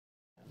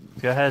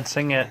Go ahead,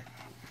 sing it.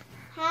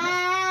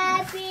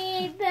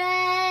 Happy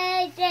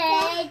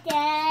birthday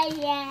to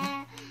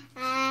you.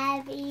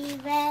 Happy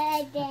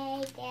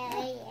birthday to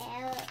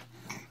you.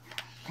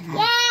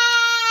 Yay!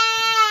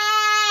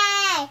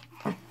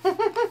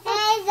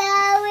 Hey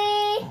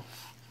Zoe.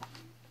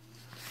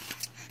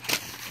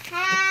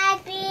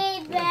 Happy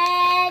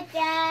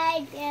birthday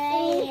to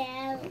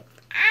you.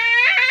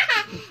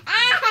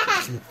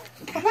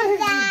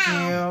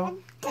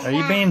 Are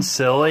you being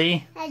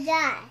silly?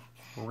 I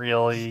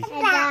Really?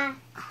 die.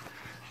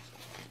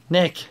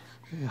 Nick.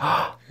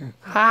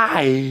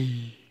 Hi.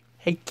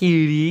 Hey,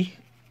 cutie.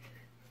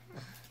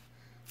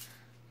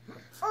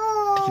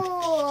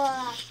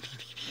 Oh.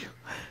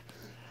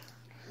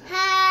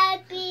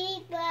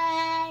 Happy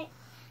birthday.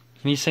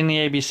 Can you sing the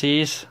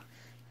ABCs?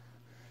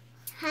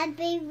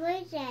 Happy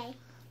birthday.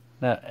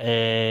 No,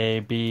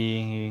 A,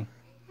 B.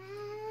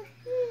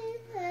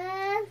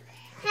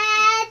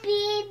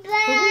 Happy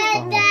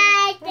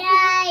birthday to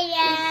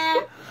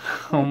you.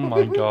 Oh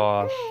my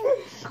gosh.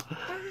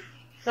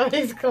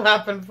 Somebody's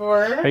clapping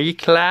for her. Are you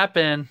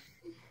clapping?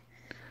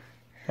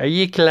 Are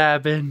you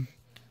clapping?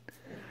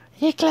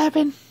 Are you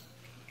clapping?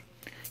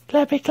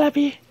 Clappy,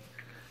 clappy.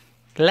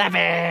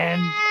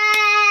 Clapping!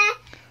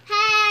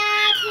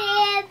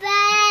 Happy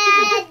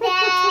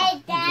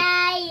birthday to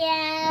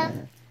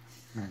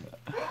you.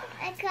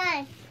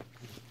 Okay.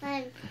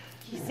 One.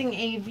 You sing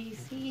A, B,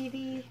 C,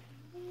 D.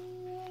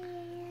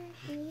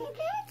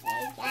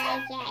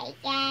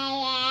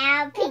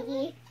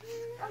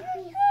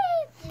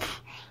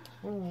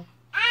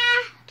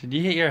 Did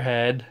you hit your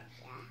head?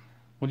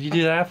 What did you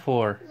do that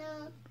for?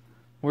 No,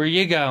 Where are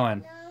you going?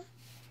 no.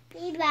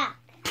 Be back.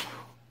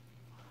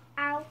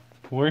 Ow.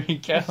 Where are you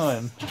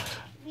going?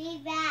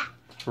 Be back.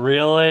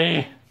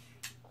 Really?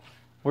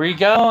 Where are you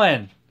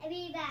going?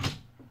 Be back.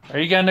 Are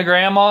you going to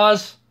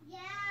Grandma's? Yeah.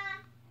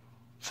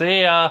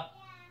 See ya.